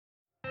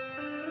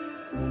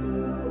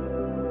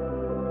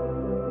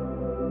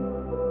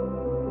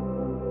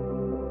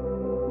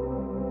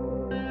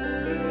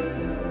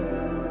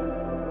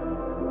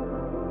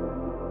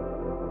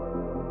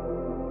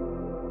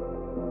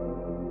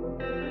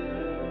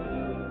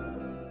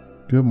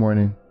Good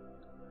morning.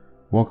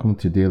 Welcome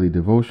to Daily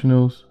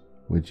Devotionals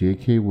with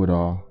J.K.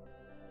 Woodall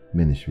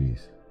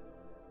Ministries.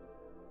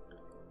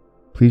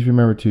 Please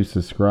remember to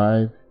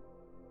subscribe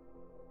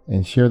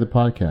and share the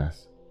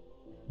podcast.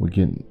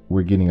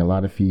 We're getting a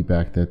lot of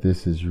feedback that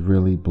this is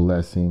really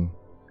blessing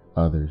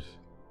others,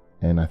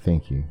 and I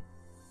thank you.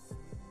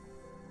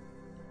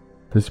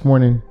 This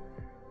morning,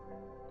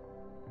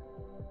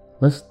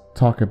 let's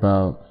talk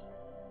about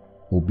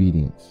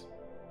obedience.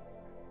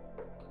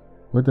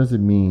 What does it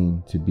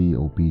mean to be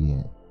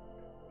obedient?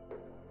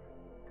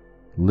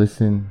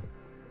 Listen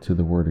to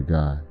the Word of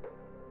God,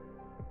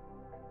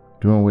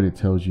 doing what it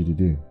tells you to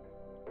do.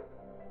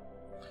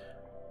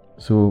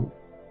 So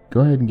go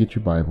ahead and get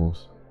your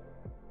Bibles.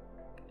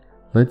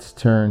 Let's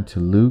turn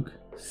to Luke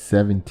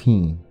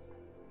 17,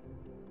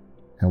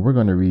 and we're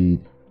going to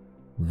read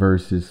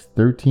verses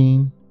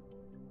 13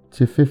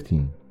 to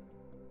 15.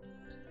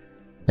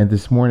 And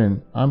this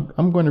morning,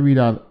 I'm going to read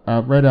right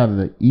out of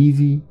the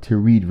easy to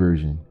read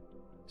version.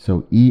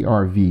 So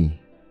ERV.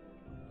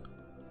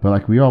 But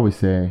like we always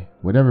say,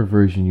 whatever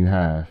version you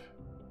have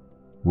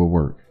will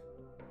work.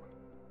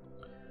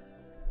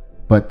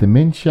 But the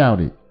men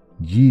shouted,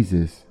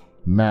 "Jesus,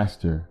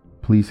 Master,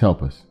 please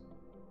help us."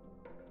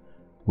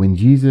 When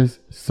Jesus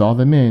saw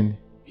the men,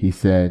 he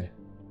said,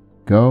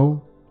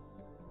 "Go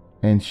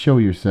and show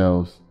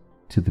yourselves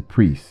to the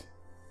priests."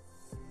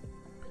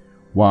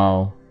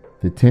 While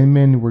the 10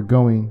 men were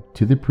going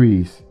to the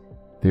priest,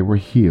 they were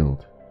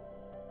healed.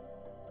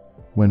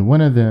 When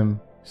one of them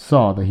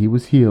saw that he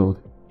was healed,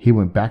 he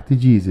went back to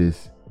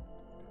Jesus.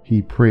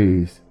 He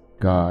praised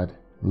God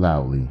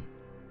loudly.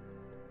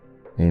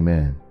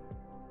 Amen.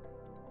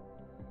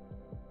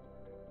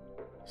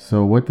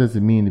 So what does it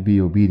mean to be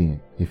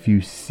obedient? If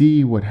you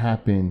see what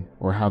happened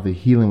or how the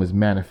healing was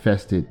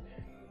manifested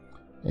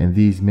in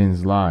these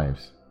men's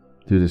lives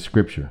through the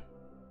scripture,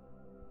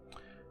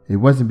 it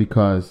wasn't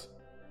because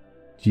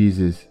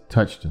Jesus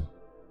touched them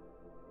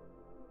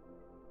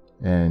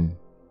and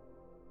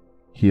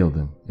healed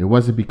them. It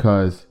wasn't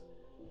because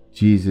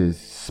Jesus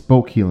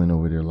spoke healing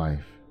over their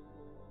life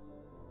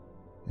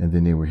and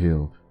then they were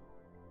healed.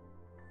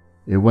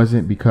 It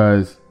wasn't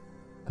because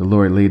the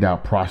Lord laid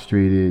out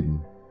prostrated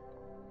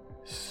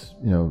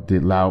and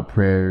did loud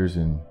prayers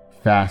and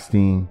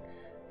fasting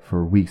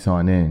for weeks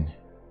on end.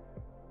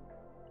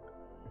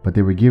 But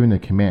they were given a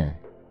command: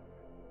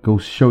 go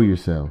show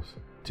yourselves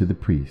to the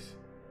priests.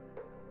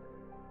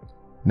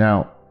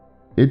 Now,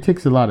 it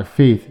takes a lot of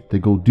faith to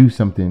go do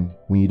something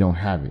when you don't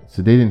have it.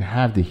 So they didn't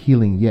have the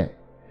healing yet,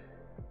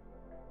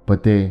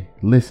 but they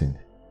listened.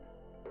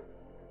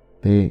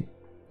 They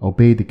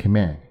obeyed the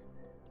command.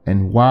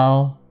 And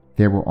while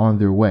they were on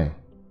their way,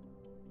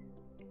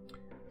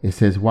 it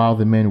says, while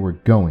the men were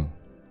going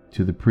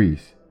to the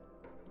priest,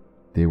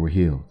 they were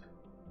healed.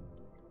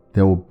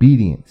 Their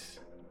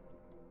obedience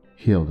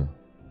healed them.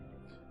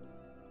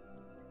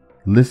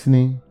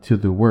 Listening to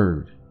the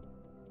word,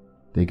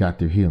 they got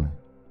their healing.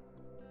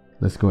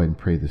 Let's go ahead and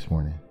pray this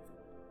morning.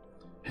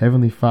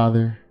 Heavenly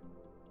Father,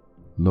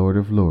 Lord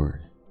of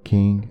Lords,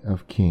 King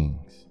of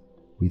Kings,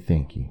 we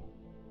thank you.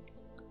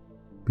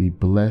 We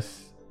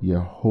bless your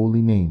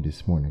holy name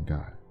this morning,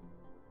 God.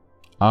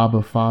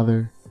 Abba,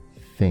 Father,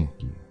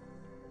 thank you.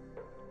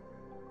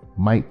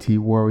 Mighty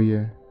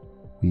Warrior,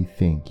 we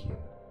thank you.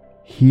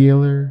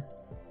 Healer,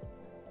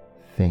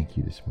 thank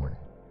you this morning.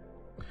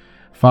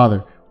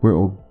 Father, we're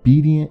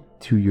obedient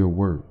to your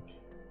word.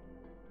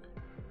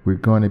 We're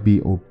going to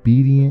be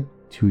obedient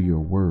to your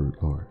word,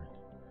 Lord.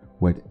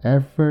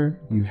 Whatever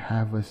you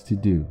have us to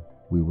do,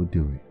 we will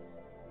do it.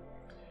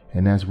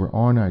 And as we're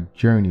on our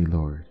journey,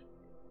 Lord,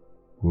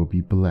 we'll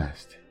be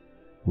blessed.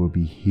 We'll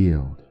be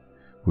healed.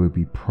 We'll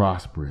be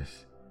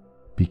prosperous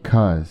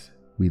because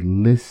we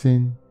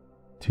listen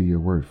to your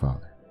word,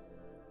 Father.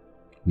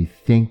 We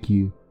thank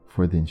you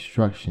for the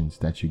instructions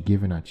that you're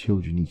giving our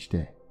children each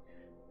day.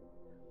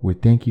 We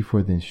thank you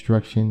for the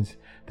instructions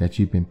that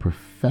you've been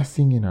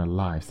professing in our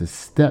lives. The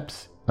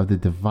steps of the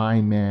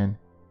divine man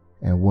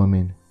and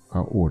woman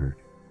are ordered.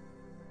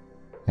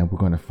 And we're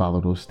going to follow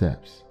those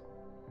steps.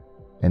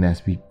 And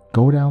as we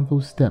go down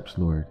those steps,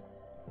 Lord,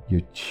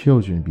 your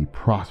children be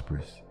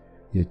prosperous.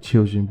 Your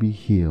children be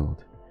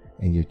healed.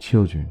 And your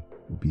children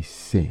will be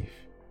safe.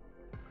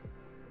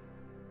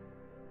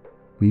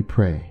 We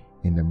pray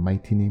in the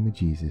mighty name of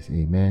Jesus.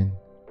 Amen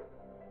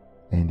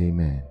and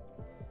amen.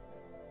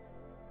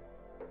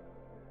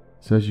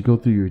 So as you go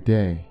through your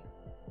day,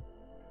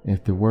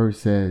 if the word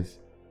says,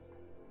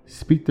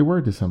 speak the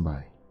word to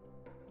somebody,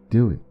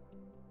 do it.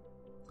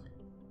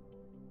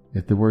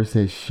 If the word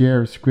says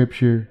share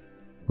scripture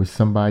with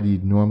somebody you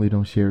normally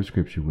don't share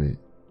scripture with,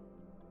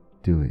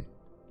 do it.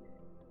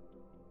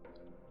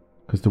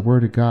 Because the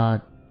word of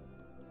God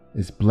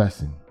is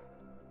blessing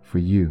for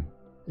you.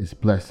 It's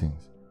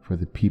blessings for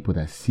the people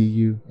that see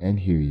you and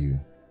hear you.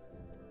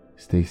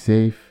 Stay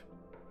safe.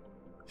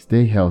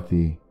 Stay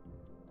healthy.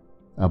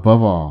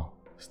 Above all,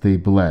 stay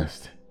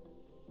blessed.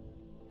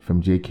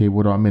 From J.K.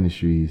 Woodall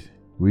Ministries,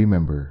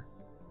 remember,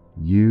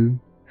 you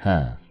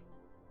have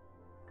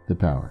the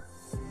power.